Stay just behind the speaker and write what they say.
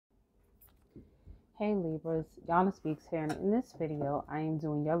Hey Libras, Yana Speaks here, and in this video, I am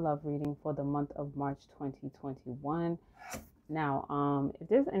doing your love reading for the month of March 2021. Now, if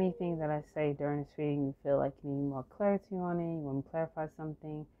there's anything that I say during this reading you feel like you need more clarity on it, you want me to clarify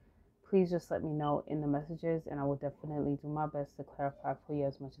something, please just let me know in the messages, and I will definitely do my best to clarify for you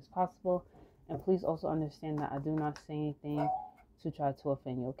as much as possible. And please also understand that I do not say anything to try to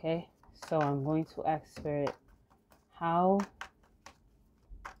offend you, okay? So I'm going to ask Spirit,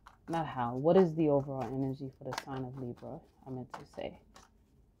 what is the overall energy for the sign of Libra? I meant to say.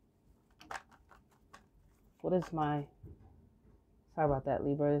 Sorry about that,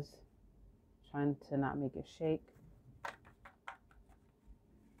 Libras. Trying to not make it shake.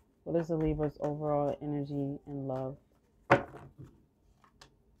 What is the Libra's overall energy and love? Okay,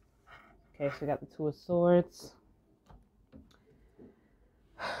 so we got the Two of Swords.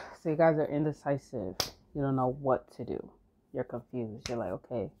 So you guys are indecisive. You don't know what to do. You're confused. You're like,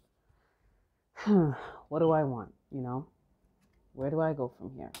 okay, what do I want? Where do I go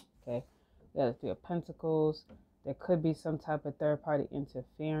from here? Okay, we got the Three of Pentacles. There could be some type of third-party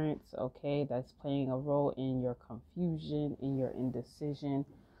interference, okay, that's playing a role in your confusion, in your indecision.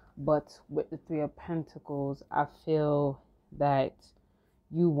 But with the Three of Pentacles, I feel that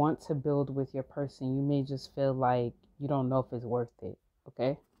you want to build with your person. You may just feel like you don't know if it's worth it,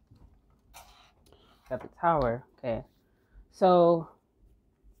 okay? Got the Tower, okay. So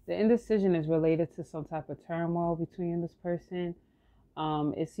the indecision is related to some type of turmoil between you and this person.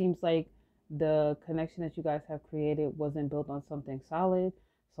 It seems like the connection that you guys have created wasn't built on something solid.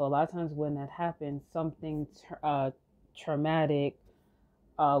 So a lot of times when that happens, something traumatic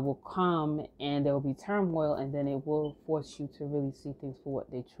will come, and there will be turmoil, and then it will force you to really see things for what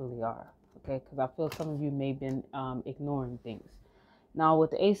they truly are. Okay, because I feel some of you may have been ignoring things. Now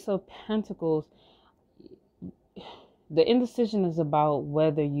with the Ace of Pentacles, the indecision is about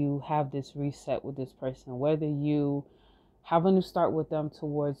whether you have this reset with this person, whether you have a new start with them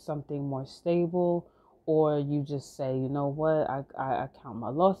towards something more stable, or you just say, you know what, I count my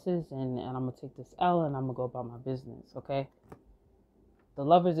losses, and I'm gonna take this L and I'm gonna go about my business. Okay, the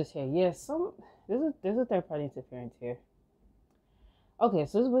Lovers is here. Yes, there's a third party interference here. Okay,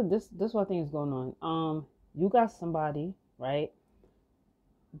 so this is what I think is going on. You got somebody, right?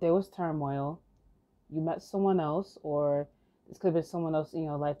 There was turmoil. You met someone else, or this could have been someone else in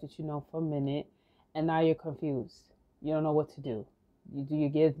your life that you know for a minute, and now you're confused. You don't know what to do. Do you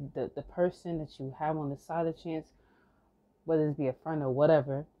give the person that you have on the side a chance, whether it be a friend or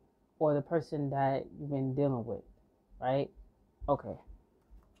whatever, or the person that you've been dealing with, right? Okay.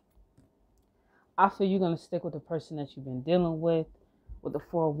 I feel you're going to stick with the person that you've been dealing with. With the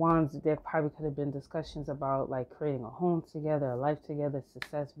Four of Wands, there probably could have been discussions about like creating a home together, a life together,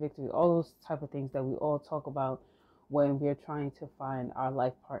 success, victory, all those type of things that we all talk about when we're trying to find our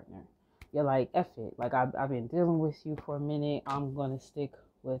life partner. You're like, F it. Like, I've been dealing with you for a minute. I'm going to stick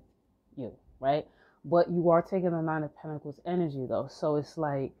with you, right? But you are taking the Nine of Pentacles energy, though. So it's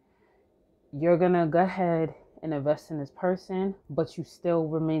like you're going to go ahead and invest in this person, but you still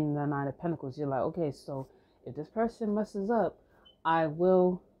remain in the Nine of Pentacles. You're like, okay, so if this person messes up, I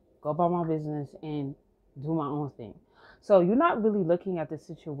will go about my business and do my own thing. So you're not really looking at the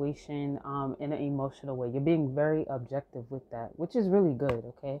situation in an emotional way. You're being very objective with that, which is really good,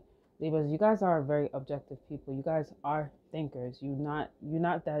 okay? Libras, you guys are very objective people. You guys are thinkers. You're not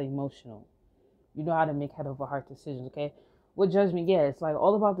that emotional. You know how to make head over heart decisions, okay? With judgment, yeah, it's like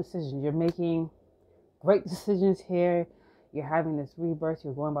all about decisions. You're making great decisions here. You're having this rebirth.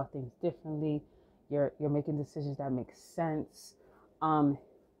 You're going about things differently. You're making decisions that make sense.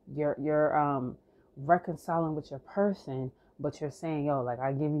 You're reconciling with your person, but you're saying, yo, like,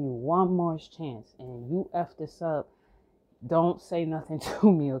 I give you one more chance, and you F this up, don't say nothing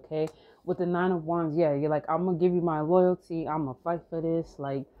to me, okay? With the Nine of Wands, yeah, you're like, I'm gonna give you my loyalty, I'm gonna fight for this,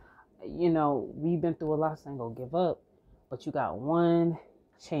 like, we've been through a lot, so I ain't gonna give up, but you got one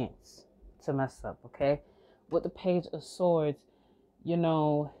chance to mess up, okay? With the Page of Swords, I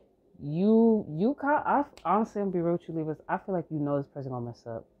honestly, I'm be real with you, Libras, I feel like this person gonna mess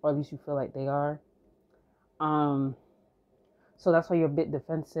up, or at least you feel like they are. So that's why you're a bit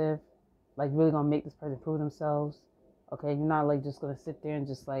defensive, like really gonna make this person prove themselves. Okay, you're not like just gonna sit there and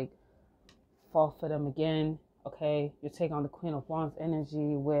just like fall for them again. Okay, you're taking on the Queen of Wands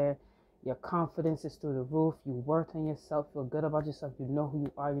energy, where your confidence is through the roof. You work on yourself, feel good about yourself. You know who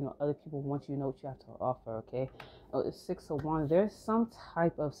you are. You know other people want you. You know what you have to offer. Okay. The Six of Wands. There's some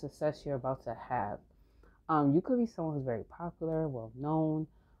type of success you're about to have. You could be someone who's very popular, well known.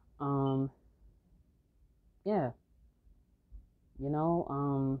 Yeah.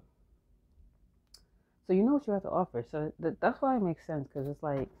 So you know what you have to offer. So that's why it makes sense, because it's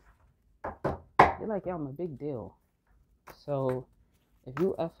like You're like, yeah, I'm a big deal. So if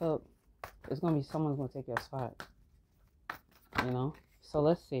you F up, it's going to be someone's going to take your spot, you know? So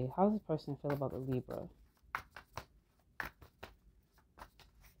let's see. How does this person feel about the Libra?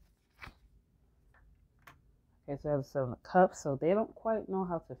 Okay, so I have the Seven of Cups. So they don't quite know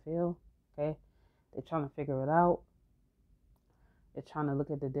how to feel, okay? They're trying to figure it out. They're trying to look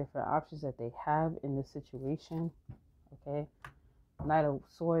at the different options that they have in this situation, okay? Knight of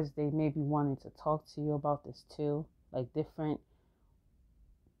Swords, they may be wanting to talk to you about this too. Like different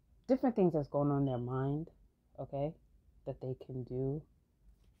things that's going on in their mind, okay? That they can do.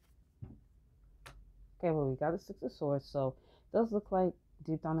 Okay, well, we got the Six of Swords. So it does look like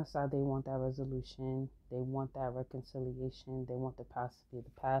deep down inside they want that resolution. They want that reconciliation. They want the past to be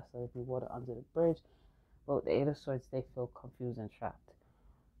the past. Let it be water under the bridge. But with the Eight of Swords, they feel confused and trapped.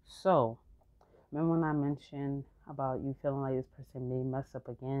 So, remember when I mentioned about you feeling like this person may mess up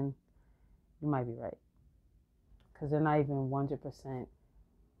again? You might be right. Because they're not even 100%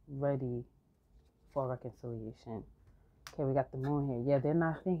 ready for reconciliation. Okay, we got the Moon here. Yeah, they're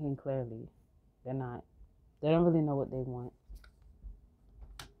not thinking clearly. They're not. They don't really know what they want.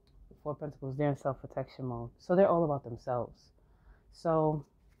 The Four of Pentacles, they're in self-protection mode. So they're all about themselves. So,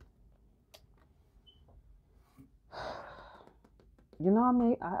 you know,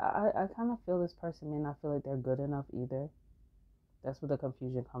 I kind of feel this person may not feel like they're good enough either. That's where the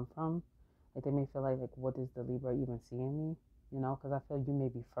confusion comes from. Like, they may feel like what does the Libra even see in me? You know, because I feel you may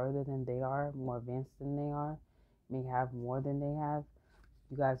be further than they are, more advanced than they are, may have more than they have.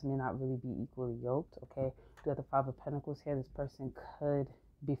 You guys may not really be equally yoked, okay? We got the Five of Pentacles here. This person could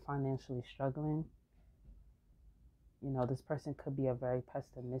be financially struggling. You know, this person could be a very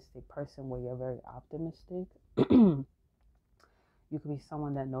pessimistic person where you're very optimistic. You could be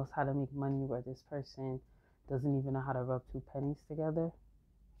someone that knows how to make money where this person doesn't even know how to rub two pennies together.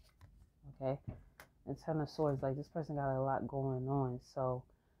 Okay? And Ten of Swords, like this person got a lot going on. So,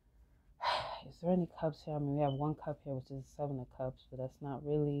 is there any cups here? I mean, we have one cup here, which is Seven of Cups, but that's not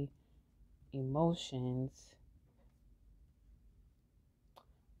really emotions.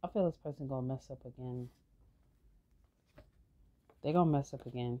 I feel this person gonna mess up again. They're gonna mess up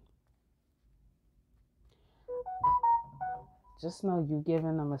again. Just know you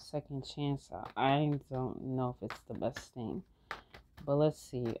giving them a second chance. I don't know if it's the best thing. But let's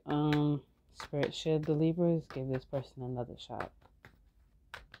see. Spirit, should the Libras give this person another shot?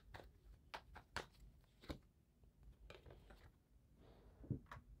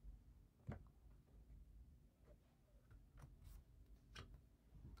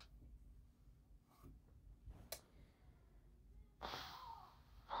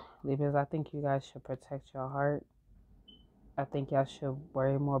 Libras, I think you guys should protect your heart. I think y'all should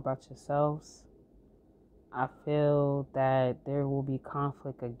worry more about yourselves. I feel that there will be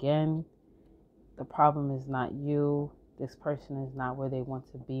conflict again. The problem is not you. This person is not where they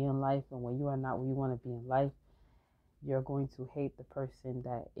want to be in life. And when you are not where you want to be in life, you're going to hate the person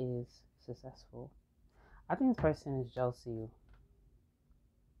that is successful. I think this person is jealous of you.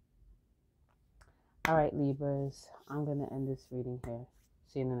 All right, Libras, I'm going to end this reading here.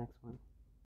 See you in the next one.